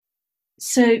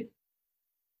So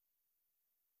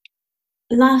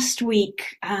last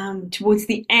week, towards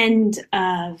the end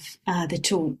of the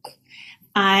talk,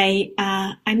 I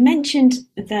mentioned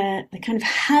the kind of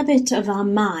habit of our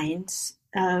minds,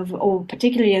 or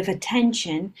particularly of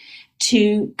attention,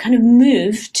 to kind of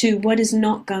move to what is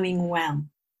not going well,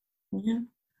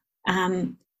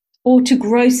 or to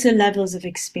grosser levels of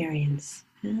experience.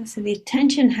 So the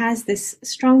attention has this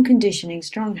strong conditioning,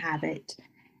 strong habit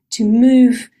to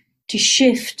move, to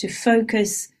shift, to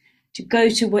focus, to go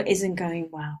to what isn't going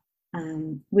well,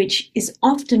 which is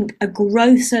often a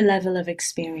grosser level of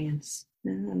experience, a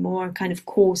more kind of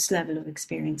coarse level of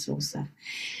experience also.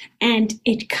 And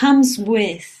it comes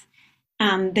with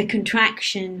the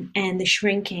contraction and the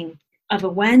shrinking of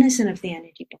awareness and of the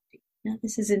energy body. Now,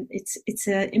 this is it's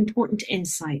an important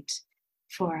insight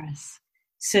for us.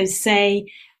 So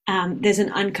say there's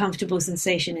an uncomfortable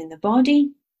sensation in the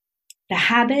body. The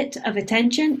habit of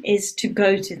attention is to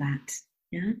go to that.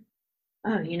 Yeah.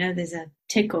 Oh, there's a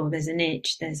tickle, there's an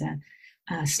itch, there's a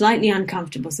slightly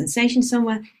uncomfortable sensation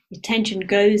somewhere. The attention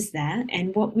goes there.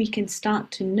 And what we can start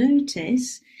to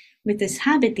notice with this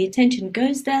habit, the attention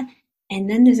goes there, and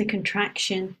then there's a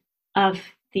contraction of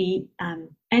the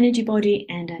energy body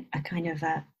and a kind of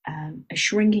a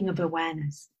shrinking of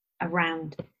awareness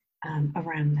around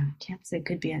that. Yeah? So it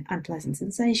could be an unpleasant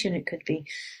sensation, it could be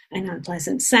an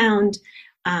unpleasant sound,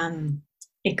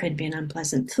 it could be an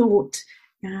unpleasant thought.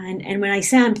 And when I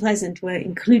say unpleasant, we're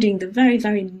including the very,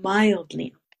 very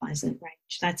mildly unpleasant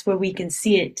range. That's where we can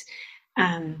see it,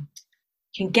 can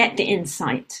get the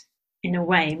insight in a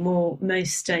way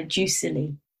most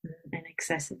juicily and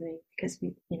excessively, because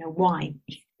why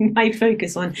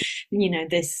focus on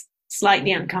this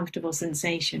slightly uncomfortable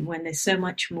sensation when there's so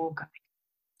much more going.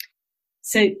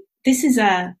 So this is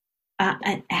a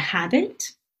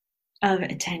habit of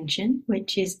attention,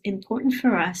 which is important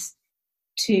for us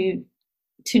to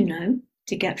know,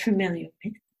 to get familiar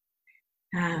with.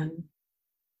 And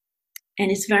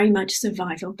it's very much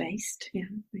survival based. Yeah,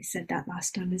 I said that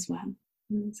last time as well.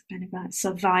 It's kind of a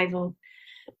survival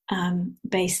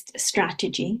based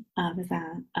strategy of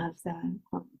the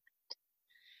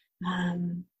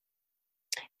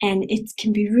and it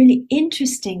can be really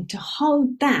interesting to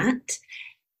hold that,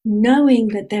 knowing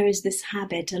that there is this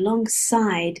habit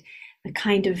alongside the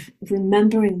kind of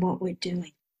remembering what we're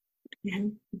doing,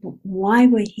 why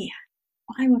we're here,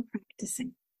 why we're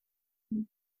practicing. And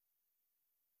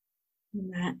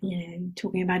that,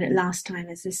 talking about it last time,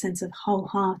 is this sense of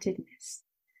wholeheartedness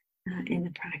in the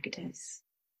practice.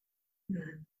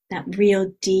 That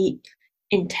real deep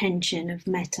intention of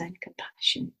metta and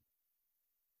compassion.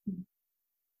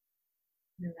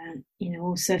 And that,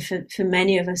 also for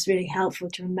many of us, really helpful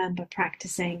to remember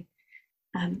practicing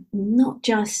not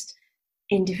just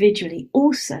individually,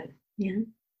 also,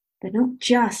 but not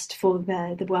just for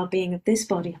the well-being of this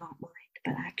body, heart, mind,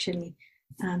 but actually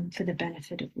for the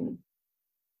benefit of all.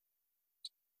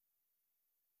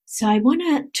 So I want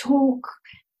to talk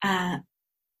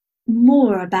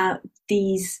more about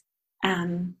this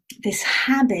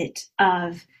habit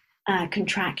of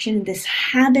contraction, this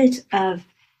habit of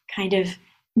kind of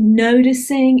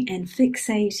noticing and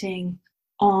fixating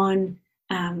on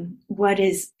what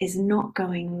is not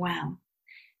going well.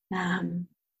 And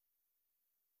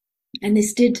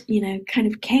this did, kind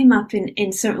of came up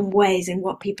in certain ways in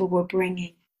what people were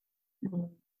bringing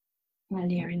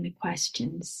earlier in the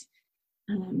questions.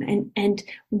 And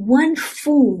one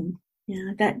form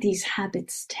that these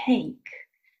habits take,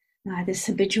 this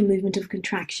habitual movement of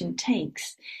contraction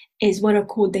takes, is what are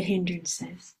called the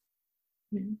hindrances.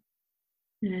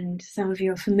 And some of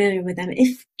you are familiar with them.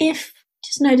 If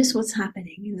just notice what's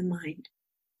happening in the mind.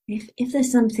 If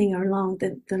there's something along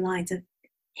the lines of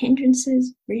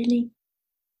hindrances, really,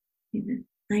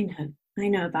 I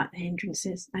know about the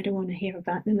hindrances. I don't want to hear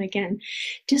about them again.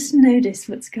 Just notice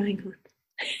what's going on.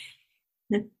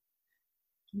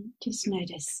 Just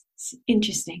notice. It's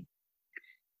interesting.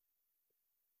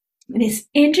 And it's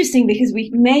interesting because we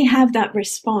may have that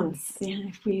response.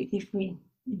 If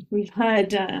we've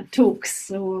heard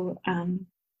talks or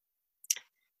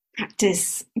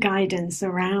practice guidance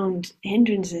around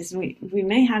hindrances, we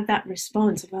may have that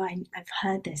response of, oh, I've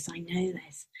heard this, I know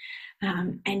this.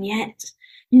 And yet,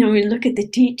 we look at the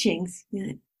teachings,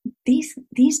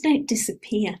 these don't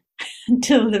disappear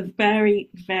until the very,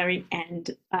 very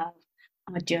end of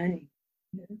our journey,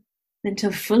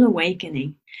 until full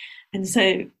awakening. And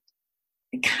so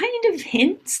it kind of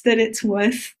hints that it's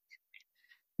worth,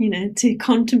 to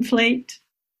contemplate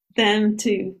them,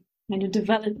 to kind of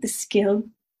develop the skill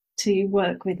to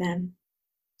work with them.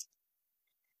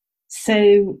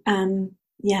 So,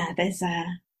 there's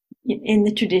in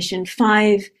the tradition,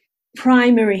 5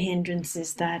 primary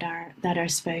hindrances that are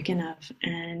spoken of,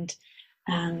 and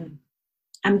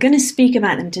I'm going to speak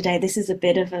about them today. This is a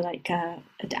bit of an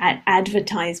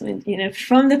advertisement,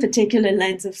 from the particular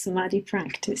lens of samadhi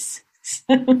practice.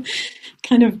 So,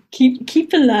 kind of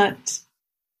keep alert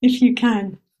if you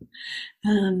can.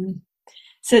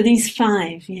 So these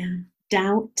 5,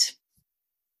 doubt,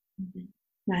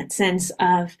 that sense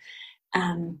of,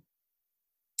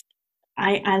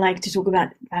 I like to talk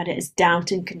about it as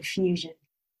doubt and confusion.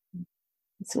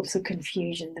 It's also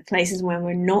confusion, the places when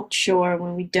we're not sure,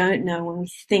 when we don't know, when we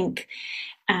think,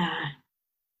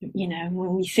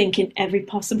 when we think in every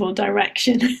possible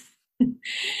direction.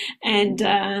 And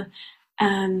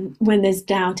when there's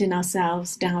doubt in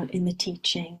ourselves, doubt in the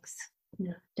teachings,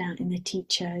 doubt in the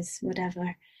teachers,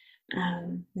 whatever,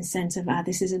 the sense of,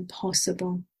 this is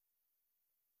impossible.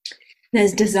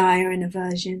 There's desire and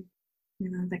aversion,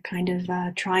 the kind of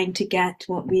trying to get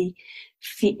what we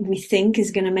think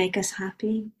is going to make us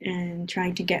happy, and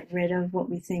trying to get rid of what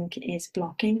we think is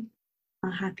blocking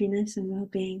our happiness and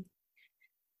well-being.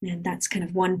 And that's kind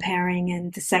of one pairing.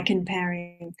 And the second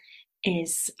pairing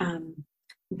is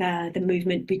the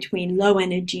movement between low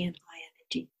energy and high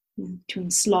energy,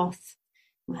 between sloth,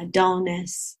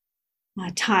 dullness,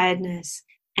 tiredness,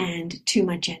 and too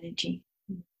much energy,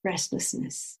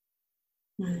 restlessness.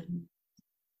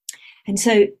 And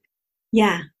so,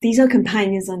 these are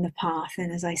companions on the path.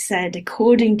 And as I said,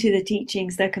 according to the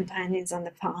teachings, they're companions on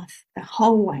the path the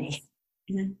whole way.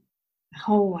 The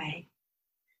whole way.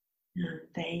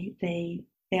 They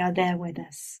are there with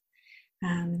us.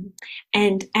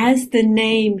 And as the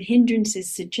name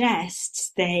hindrances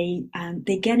suggests, they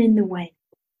get in the way.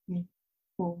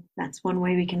 Well, that's one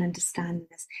way we can understand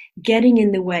this. Getting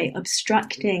in the way,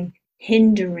 obstructing,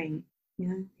 hindering.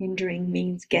 Hindering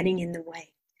means getting in the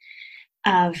way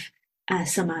of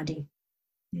samadhi.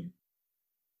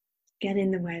 Get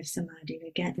in the way of samadhi.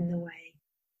 We get in the way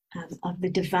of the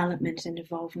development and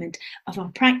involvement of our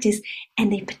practice,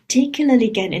 and they particularly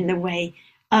get in the way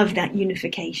of that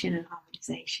unification and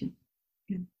harmonization.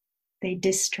 They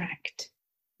distract.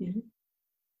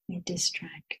 They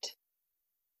distract.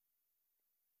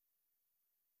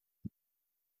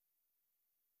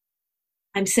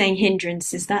 I'm saying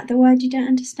hindrance. Is that the word you don't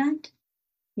understand?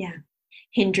 Yeah,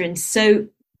 hindrance. So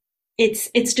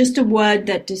it's just a word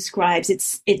that describes.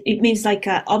 It means like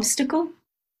an obstacle.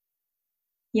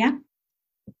 Yeah.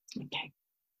 Okay.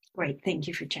 Great. Thank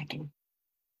you for checking.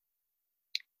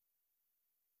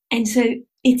 And so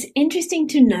it's interesting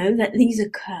to know that these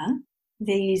occur.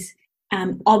 These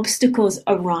obstacles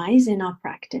arise in our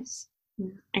practice,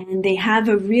 and they have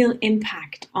a real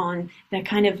impact on the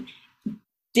kind of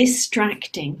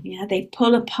distracting. They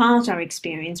pull apart our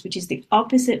experience, which is the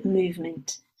opposite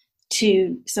movement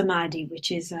to samadhi,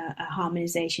 which is a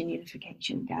harmonization,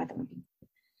 unification, gathering.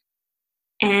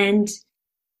 And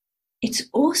it's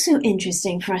also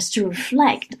interesting for us to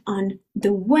reflect on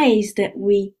the ways that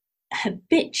we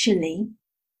habitually,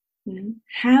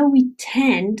 how we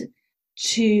tend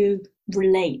to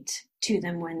relate to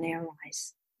them when they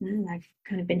arise. I've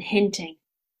kind of been hinting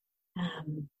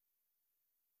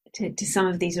to some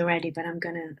of these already, but I'm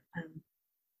going to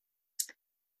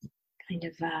kind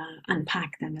of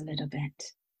unpack them a little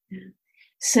bit.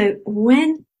 So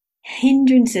when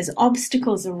hindrances,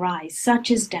 obstacles arise,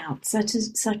 such as doubt, such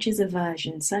as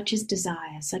aversion, such as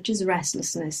desire, such as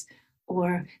restlessness,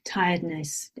 or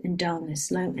tiredness and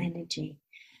dullness, low energy,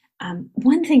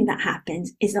 one thing that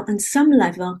happens is that on some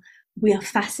level we are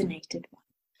fascinated by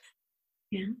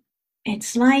them.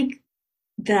 It's like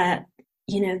the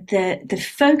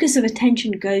focus of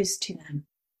attention goes to them,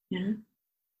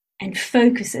 and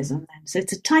focuses on them. So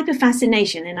it's a type of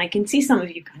fascination, and I can see some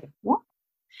of you kind of, what?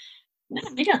 No,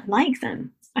 I don't like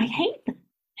them. I hate them.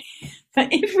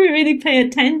 But if we really pay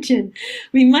attention,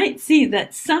 we might see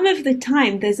that some of the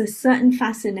time there's a certain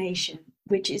fascination,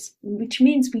 which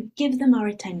means we give them our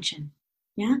attention,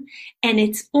 and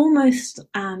it's almost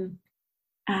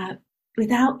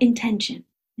without intention,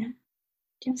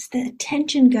 just the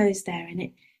attention goes there, and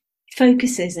it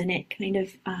focuses, and it kind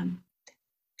of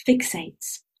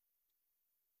fixates.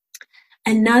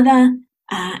 Another,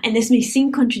 and this may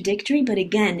seem contradictory, but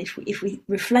again, if we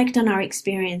reflect on our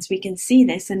experience, we can see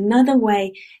this. Another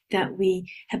way that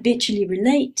we habitually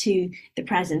relate to the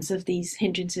presence of these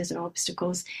hindrances or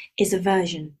obstacles is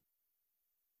aversion.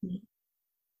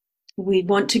 We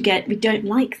don't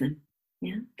like them,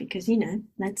 because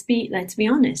let's be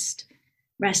honest.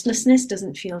 Restlessness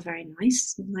doesn't feel very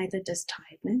nice, neither does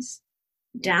tiredness.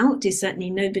 Doubt is certainly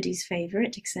nobody's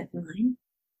favorite except mine.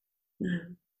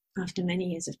 After many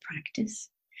years of practice.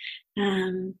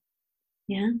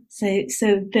 Yeah.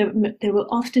 So there will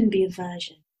often be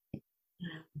aversion.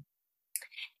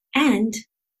 And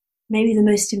maybe the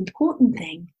most important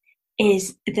thing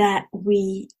is that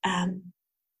we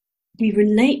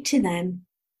relate to them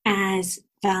as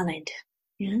valid.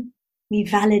 Yeah, we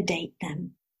validate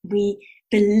them. We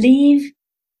believe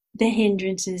the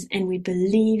hindrances and we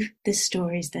believe the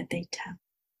stories that they tell.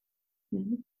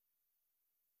 Mm-hmm.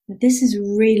 This is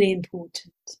really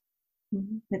important.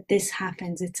 Mm-hmm. That this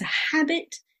happens. It's a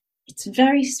habit. It's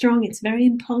very strong. It's very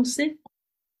impulsive.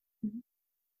 Mm-hmm.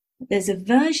 There's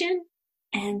aversion,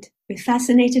 and we're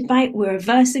fascinated by it. We're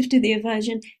aversive to the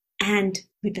aversion, and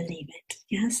we believe it.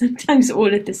 Yeah, sometimes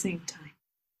all at the same time.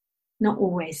 Not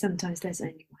always. Sometimes there's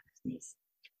only one of these.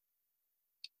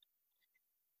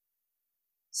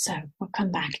 So we'll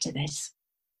come back to this.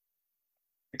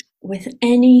 With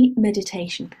any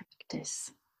meditation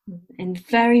practice, and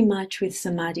very much with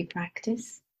samadhi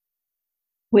practice,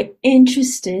 we're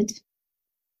interested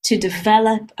to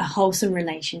develop a wholesome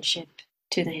relationship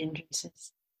to the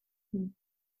hindrances.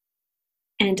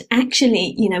 And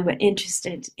actually, we're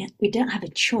interested, we don't have a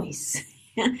choice.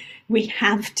 We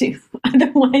have to,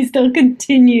 otherwise they'll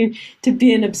continue to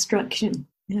be an obstruction.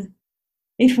 Yeah.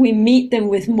 If we meet them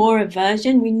with more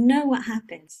aversion, we know what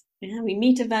happens. Yeah. We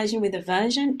meet aversion with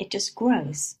aversion, it just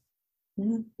grows.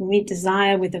 Yeah. We meet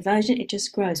desire with aversion, it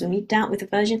just grows. We meet doubt with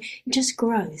aversion, it just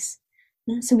grows.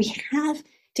 Yeah. So we have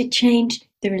to change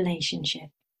the relationship.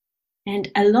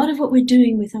 And a lot of what we're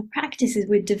doing with our practice is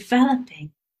we're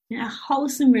developing a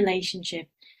wholesome relationship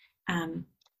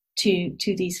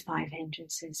to these 5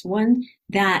 hindrances. One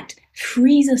that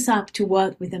frees us up to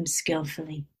work with them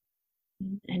skillfully.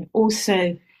 And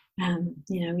also,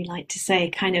 we like to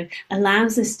say, kind of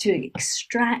allows us to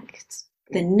extract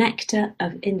the nectar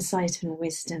of insight and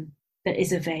wisdom that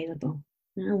is available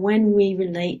when we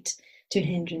relate to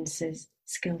hindrances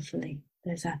skillfully.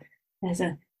 There's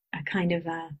a kind of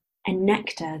a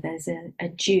nectar, there's a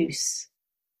juice,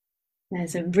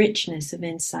 there's a richness of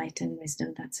insight and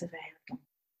wisdom that's available.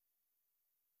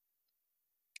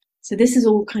 So this is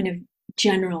all kind of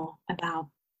general about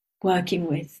working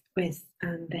with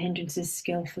the hindrances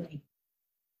skillfully.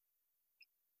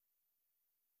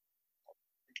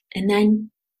 And then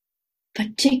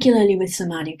particularly with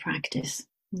samadhi practice.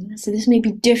 So this may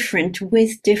be different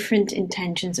with different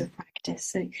intentions of practice.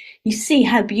 So you see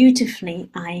how beautifully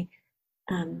I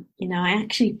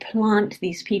actually plant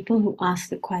these people who ask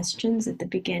the questions at the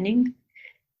beginning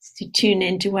to tune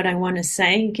into what I want to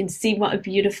say. You can see what a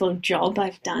beautiful job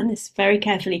I've done. It's very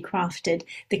carefully crafted.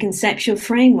 The conceptual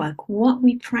framework, what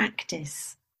we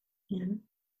practice,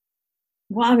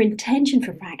 what our intention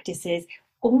for practice is,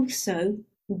 also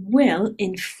will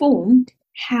inform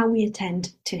how we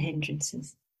attend to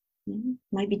hindrances. It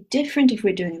might be different if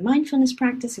we're doing a mindfulness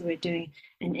practice, if we're doing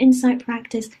an insight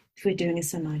practice, if we're doing a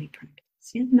samadhi practice.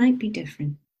 It might be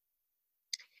different.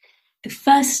 The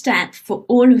first step for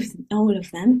all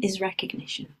of them is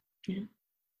recognition. Yeah?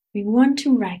 We want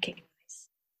to recognize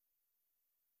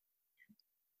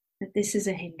that this is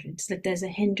a hindrance, that there's a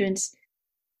hindrance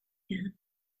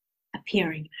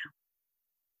appearing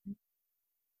now,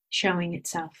 showing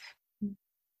itself.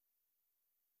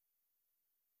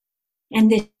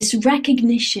 And this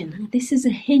recognition, this is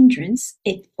a hindrance,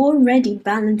 it already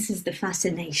balances the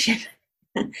fascination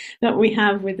that we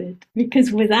have with it.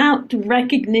 Because without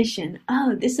recognition,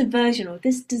 this aversion or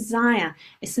this desire,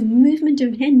 it's a movement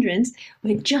of hindrance,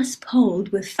 we're just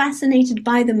pulled, we're fascinated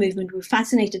by the movement, we're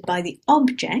fascinated by the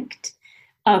object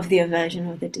of the aversion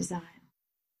or the desire.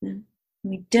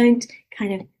 We don't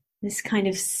this kind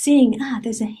of seeing,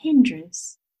 there's a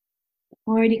hindrance,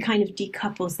 already kind of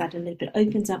decouples that a little bit,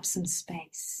 opens up some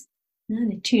space,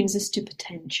 and it tunes us to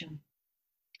potential.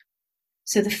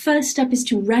 So the first step is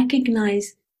to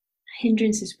recognize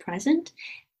hindrance is present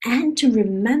and to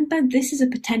remember this is a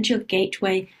potential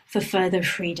gateway for further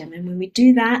freedom. And when we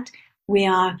do that, we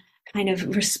are kind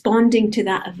of responding to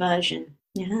that aversion.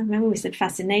 Yeah, remember we said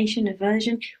fascination,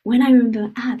 aversion. When I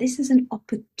remember, this is an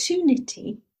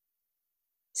opportunity.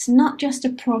 It's not just a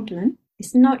problem.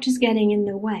 It's not just getting in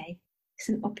the way. It's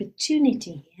an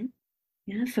opportunity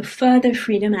here, for further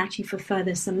freedom, actually for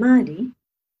further samadhi,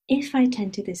 if I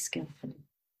tend to this skillfully.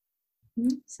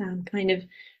 So I'm kind of,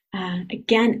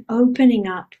 again, opening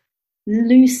up,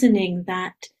 loosening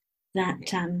that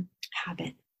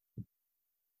habit.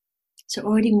 So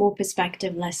already more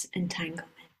perspective, less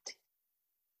entanglement.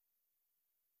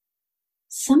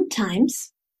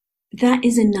 Sometimes that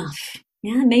is enough.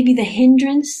 Yeah, maybe the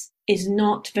hindrance is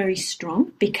not very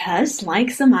strong because, like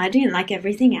samadhi and like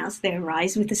everything else, they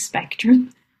arise with a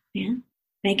spectrum. Yeah,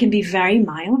 they can be very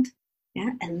mild.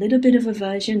 Yeah, a little bit of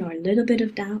aversion or a little bit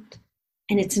of doubt,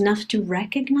 And it's enough to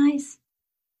recognize,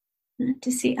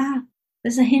 to see,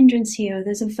 there's a hindrance here, or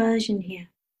there's a aversion here.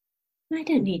 I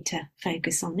don't need to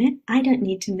focus on it. I don't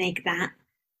need to make that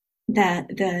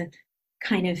the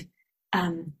kind of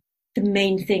the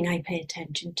main thing I pay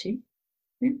attention to.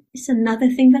 It's another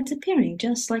thing that's appearing,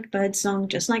 just like birdsong,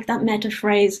 just like that meta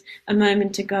phrase a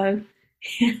moment ago,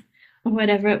 or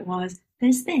whatever it was.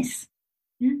 There's this.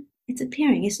 Yeah? It's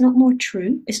appearing. It's not more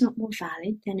true. It's not more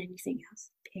valid than anything else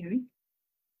appearing.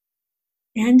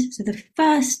 And so the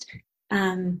first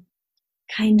the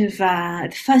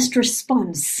first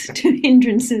response to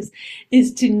hindrances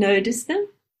is to notice them,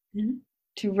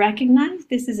 to recognize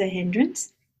this is a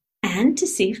hindrance, and to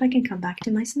see if I can come back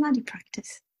to my samadhi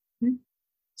practice.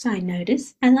 So I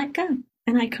notice, I let go,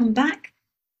 and I come back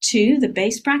to the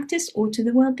base practice or to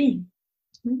the well-being,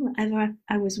 whatever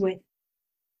I was with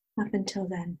up until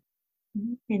then.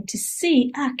 And to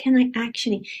see, can I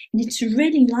actually, and it's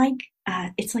really like,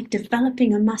 it's like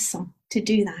developing a muscle to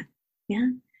do that, yeah?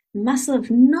 Muscle of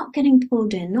not getting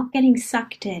pulled in, not getting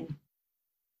sucked in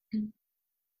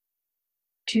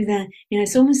to the,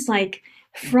 it's almost like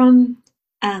from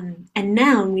a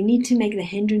noun, we need to make the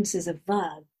hindrances a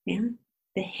verb, yeah?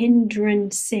 The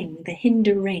hindrancing, the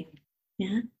hindering,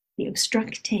 yeah? The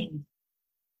obstructing.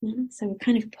 Yeah? So we're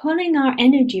kind of pulling our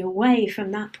energy away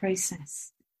from that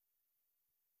process.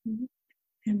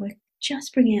 And we're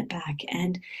just bringing it back.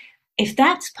 And if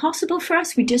that's possible for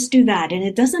us, we just do that. And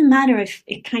it doesn't matter if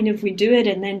we do it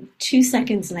and then 2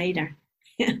 seconds later,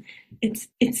 it's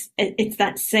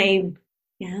that same,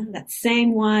 that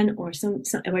same one or some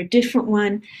or a different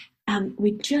one.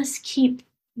 We just keep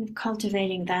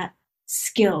cultivating that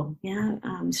skill,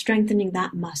 strengthening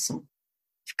that muscle,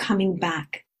 coming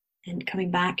back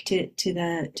to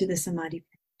the samadhi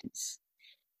practice.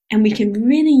 And we can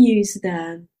really use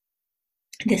the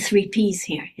 3 P's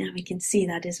here. We can see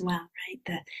that as well,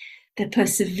 right? The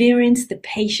perseverance, the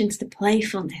patience, the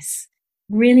playfulness,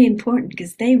 really important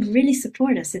because they really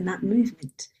support us in that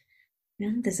movement.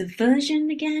 There's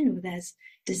aversion again, or there's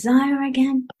desire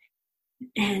again,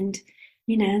 and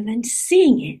then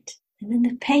seeing it, and then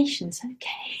the patience.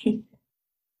 Okay,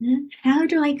 how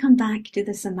do I come back to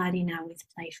the samadhi now with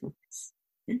playfulness?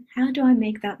 How do I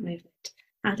make that movement?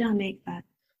 How do I make that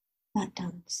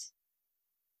dance?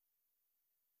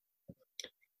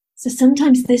 So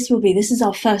sometimes this is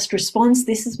our first response.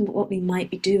 This is what we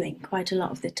might be doing quite a lot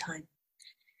of the time.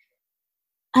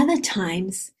 Other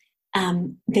times,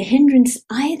 the hindrance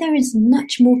either is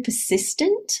much more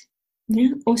persistent,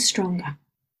 or stronger.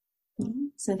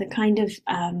 So the kind of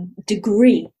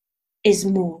degree is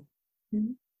more.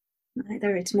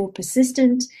 Either it's more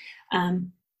persistent,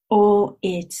 or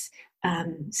it's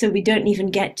so we don't even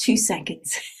get 2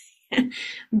 seconds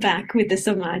back with the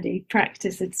samadhi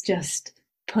practice. It's just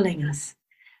pulling us,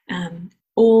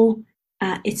 or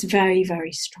it's very,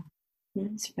 very strong.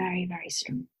 It's very, very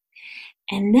strong.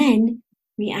 And then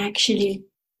we actually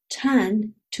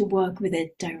turn to work with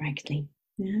it directly.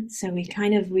 So we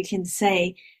can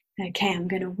say, okay, I'm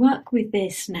going to work with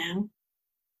this now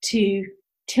to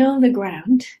till the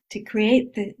ground, to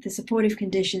create the supportive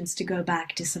conditions to go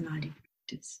back to samadhi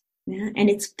practice. And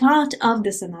it's part of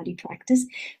the samadhi practice,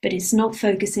 but it's not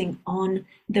focusing on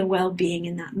the well-being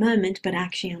in that moment, but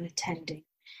actually on attending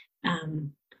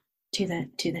to the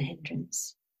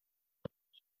hindrance.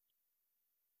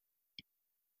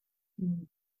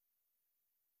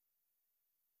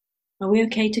 Are we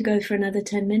okay to go for another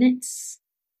 10 minutes?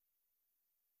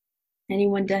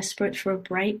 Anyone desperate for a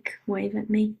break? Wave at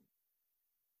me.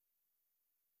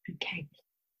 Okay.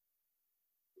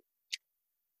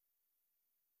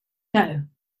 So,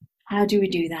 how do we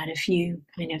do that? A few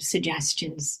kind of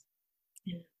suggestions.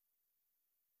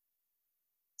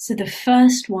 So the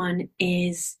first one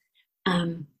is,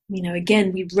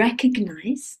 again, we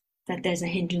recognize that there's a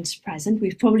hindrance present.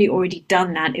 We've probably already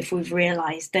done that if we've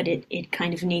realized that it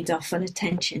kind of needs our full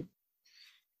attention.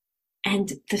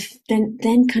 And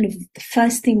then kind of the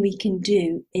first thing we can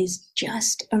do is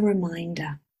just a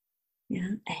reminder.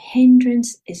 A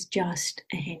hindrance is just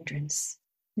a hindrance.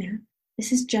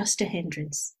 This is just a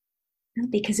hindrance.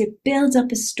 Because it builds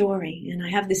up a story. And I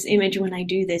have this image when I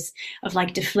do this of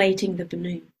like deflating the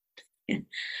balloon.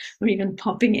 Or even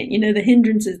popping it. The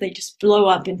hindrances, they just blow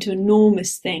up into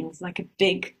enormous things like a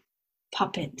big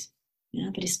puppet.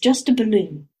 But it's just a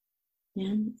balloon.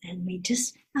 And we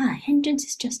just, hindrance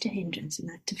is just a hindrance, and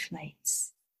that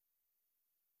deflates.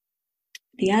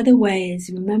 The other way is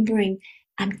remembering,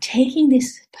 I'm taking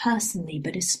this personally,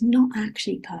 but it's not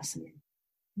actually personal.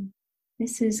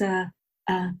 This is a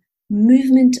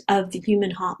movement of the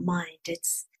human heart-mind.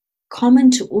 It's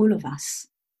common to all of us.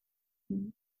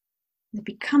 It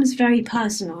becomes very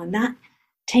personal, and that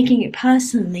taking it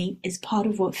personally is part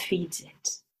of what feeds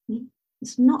it.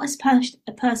 It's not as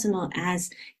personal as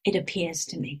it appears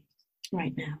to me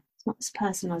right now. It's not as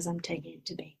personal as I'm taking it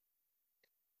to be.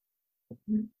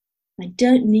 I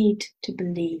don't need to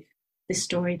believe the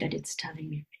story that it's telling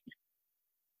me.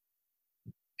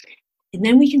 And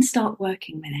then we can start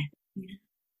working with it.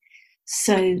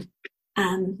 So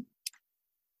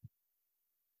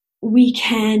we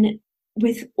can,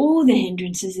 with all the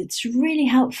hindrances, it's really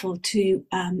helpful to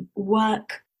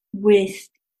work with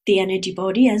the energy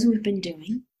body as we've been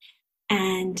doing,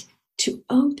 and to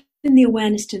open the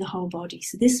awareness to the whole body.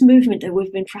 So this movement that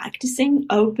we've been practicing,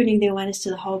 opening the awareness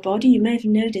to the whole body, you may have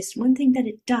noticed one thing that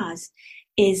it does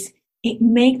is it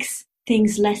makes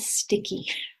things less sticky.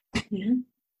 Yeah?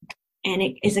 And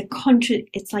it is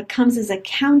it's like comes as a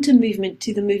counter movement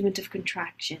to the movement of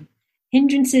contraction.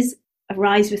 Hindrances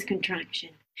arise with contraction.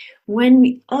 When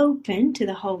we open to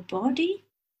the whole body,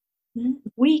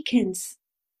 weakens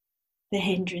the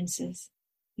hindrances,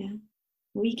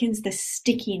 weakens the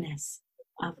stickiness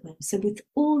of them. So with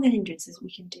all the hindrances, we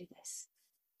can do this.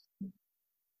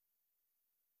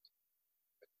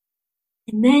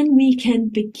 And then we can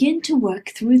begin to work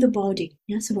through the body.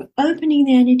 So we're opening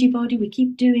the energy body, we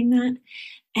keep doing that,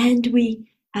 and we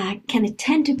can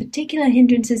attend to particular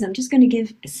hindrances. I'm just going to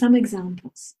give some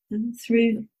examples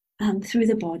through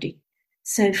the body.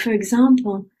 So for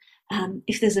example,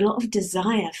 if there's a lot of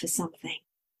desire for something,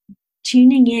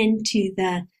 tuning in to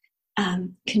the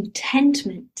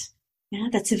contentment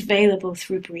that's available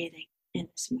through breathing in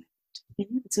this moment.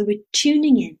 So we're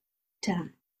tuning in to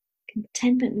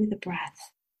contentment with the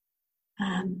breath,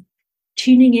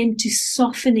 tuning into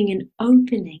softening and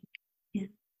opening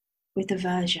with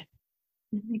aversion.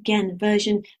 Again,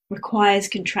 aversion requires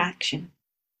contraction.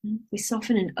 We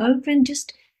soften and open,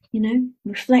 just,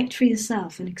 reflect for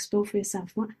yourself and explore for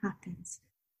yourself what happens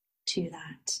to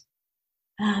that.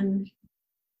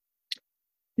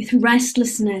 With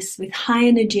restlessness, with high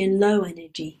energy and low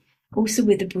energy, also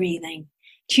with the breathing,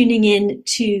 tuning in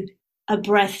to a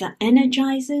breath that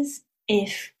energizes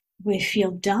if we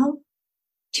feel dull,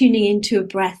 tuning into a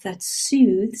breath that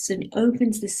soothes and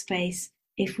opens the space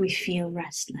if we feel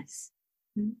restless.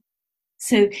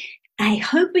 So I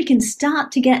hope we can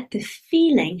start to get the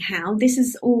feeling how this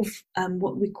is all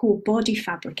what we call body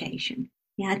fabrication,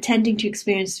 tending to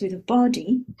experience through the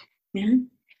body,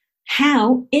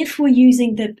 how, if we're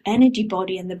using the energy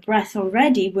body and the breath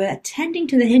already, we're attending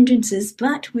to the hindrances,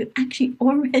 but we're actually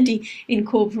already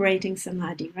incorporating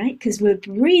samadhi, right? Because we're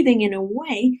breathing in a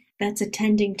way that's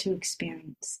attending to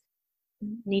experience. I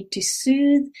need to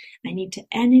soothe, I need to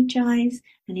energize,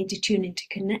 I need to tune into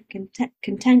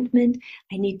contentment,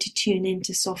 I need to tune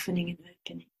into softening and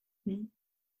opening.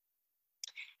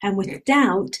 And with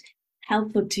doubt,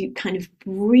 helpful to kind of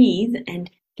breathe and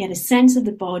get a sense of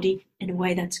the body in a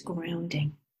way that's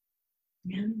grounding.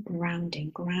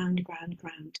 Grounding, ground.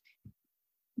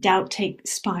 Doubt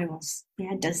spirals.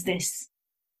 Does this.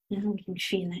 We can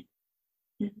feel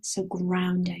it. So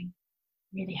grounding,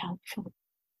 really helpful.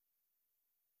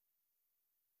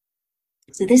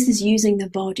 So this is using the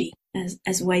body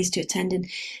as ways to attend. And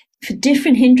for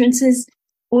different hindrances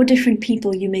or different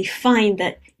people, you may find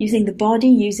that using the body,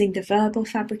 using the verbal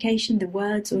fabrication, the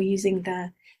words, or using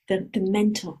the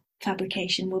mental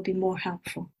fabrication will be more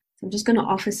helpful. So I'm just going to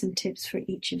offer some tips for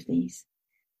each of these.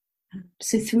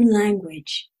 So through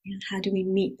language, how do we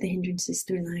meet the hindrances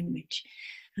through language?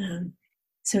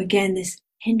 So again, this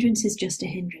hindrance is just a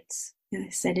hindrance. I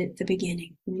said it at the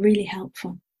beginning, really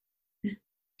helpful.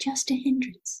 Just a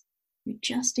hindrance. You're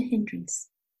just a hindrance.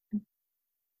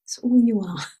 That's all you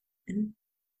are. And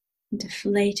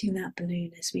deflating that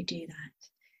balloon as we do that.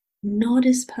 Not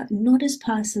as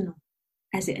personal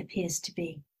as it appears to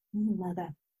be.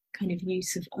 Another kind of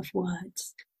use of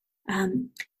words.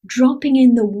 Dropping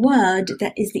in the word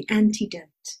that is the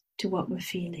antidote to what we're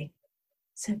feeling.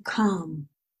 So calm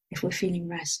if we're feeling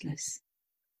restless.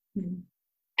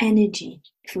 Energy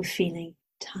if we're feeling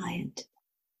tired.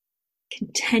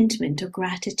 Contentment or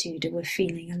gratitude if we're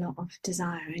feeling a lot of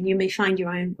desire. And you may find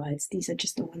your own words. These are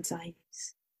just the ones I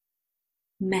use.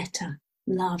 Metta,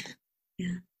 love,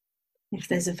 if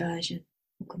there's aversion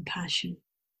or compassion.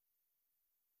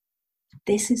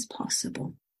 This is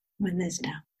possible when there's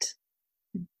doubt.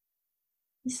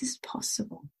 This is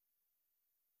possible.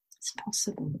 It's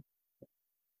possible.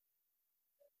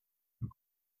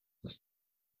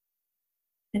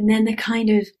 And then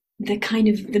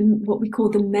what we call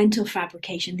the mental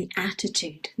fabrication, the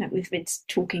attitude that we've been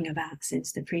talking about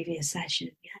since the previous session.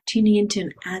 Tuning into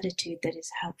an attitude that is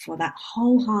helpful, that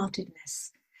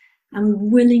wholeheartedness.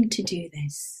 I'm willing to do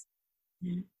this.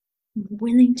 I'm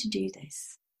willing to do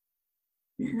this.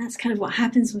 And that's kind of what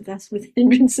happens with us with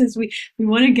hindrances. We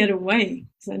want to get away.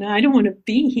 So no, I don't want to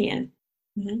be here.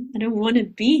 I don't want to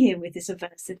be here with this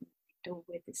aversive mind or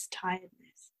with this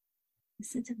tiredness. I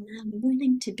said, no, I'm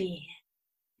willing to be here.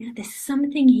 Yeah, there's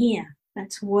something here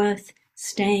that's worth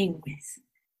staying with.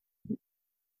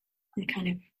 The kind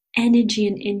of energy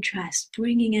and interest,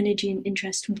 bringing energy and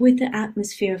interest with the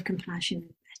atmosphere of compassion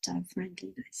and metta,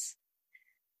 friendliness,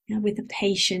 with the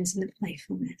patience and the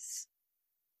playfulness.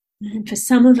 And for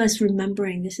some of us,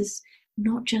 remembering this is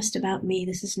not just about me,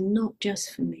 this is not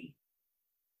just for me.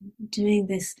 I'm doing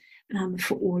this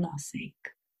for all our sake.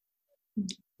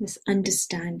 This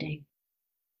understanding.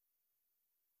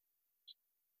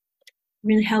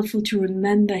 Really helpful to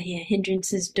remember here,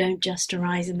 hindrances don't just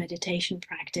arise in meditation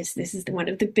practice. This is one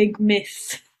of the big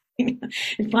myths.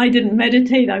 If I didn't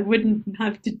meditate, I wouldn't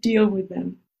have to deal with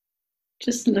them.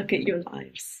 Just look at your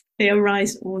lives. They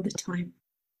arise all the time.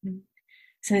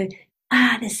 So,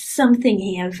 there's something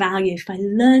here of value. If I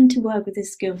learn to work with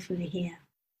this skillfully here,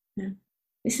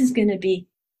 this is going to be,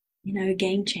 a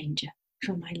game changer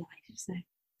for my life. So,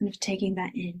 kind of taking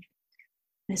that in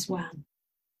as well.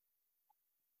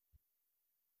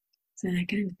 So,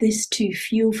 kind of this too,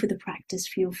 fuel for the practice,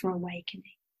 fuel for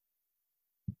awakening.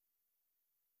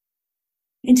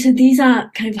 And so these are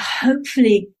kind of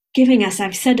hopefully giving us,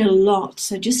 I've said a lot,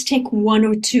 so just take one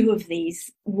or two of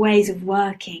these ways of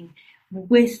working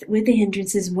with the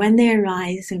hindrances when they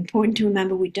arise. It's important to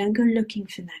remember we don't go looking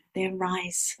for them. They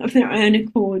arise of their own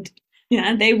accord.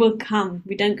 They will come.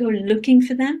 We don't go looking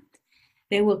for them.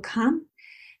 They will come,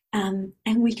 and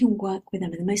we can work with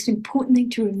them. And the most important thing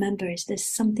to remember is there's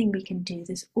something we can do.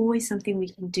 There's always something we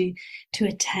can do to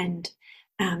attend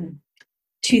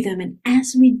to them. And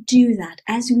as we do that,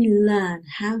 as we learn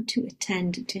how to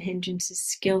attend to hindrances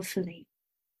skillfully,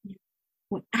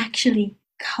 we're actually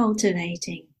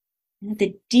cultivating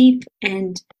the deep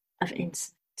end of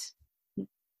insight.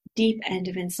 Deep end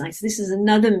of insight. So this is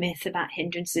another myth about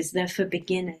hindrances. They're for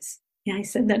beginners. I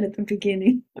said that at the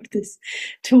beginning of this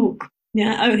talk.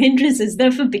 Hindrances,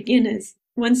 they're for beginners.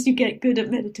 Once you get good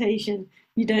at meditation,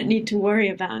 you don't need to worry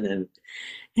about them.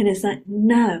 And it's like,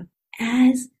 no,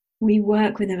 as we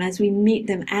work with them, as we meet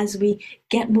them, as we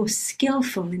get more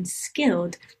skillful and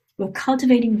skilled, we're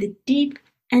cultivating the deep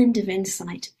end of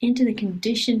insight into the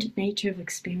conditioned nature of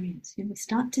experience. We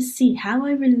start to see how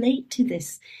I relate to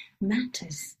this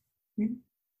matters. And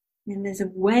there's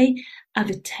a way of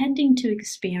attending to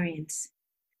experience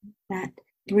that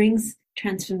brings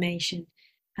transformation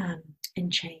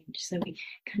and change. So we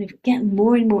kind of get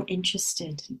more and more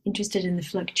interested in the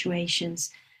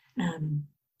fluctuations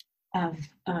of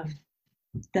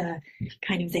the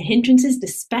kind of the hindrances, the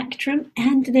spectrum,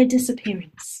 and their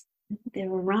disappearance.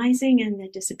 Their arising and their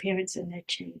disappearance and their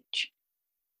change.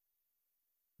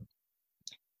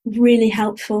 Really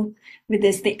helpful with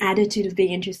this, the attitude of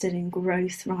being interested in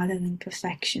growth rather than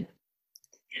perfection.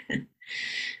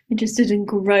 Interested in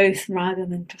growth rather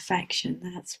than perfection.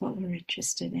 That's what we're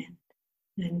interested in.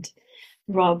 And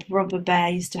Robert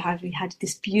Bear we had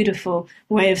this beautiful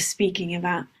way of speaking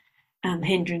about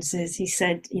hindrances. He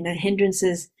said,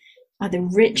 hindrances are the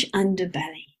rich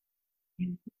underbelly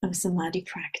of samadhi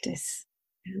practice,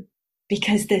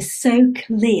 because they're so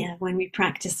clear when we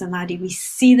practice samadhi. We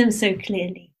see them so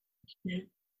clearly,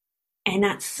 and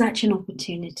that's such an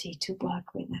opportunity to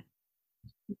work with them.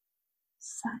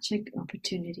 Such an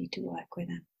opportunity to work with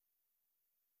them.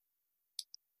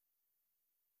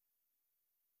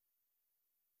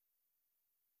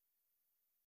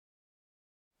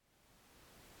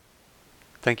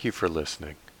 Thank you for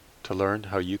listening. To learn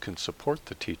how you can support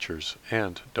the teachers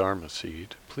and Dharma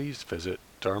Seed, please visit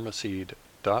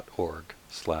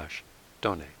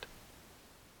dharmaseed.org/donate.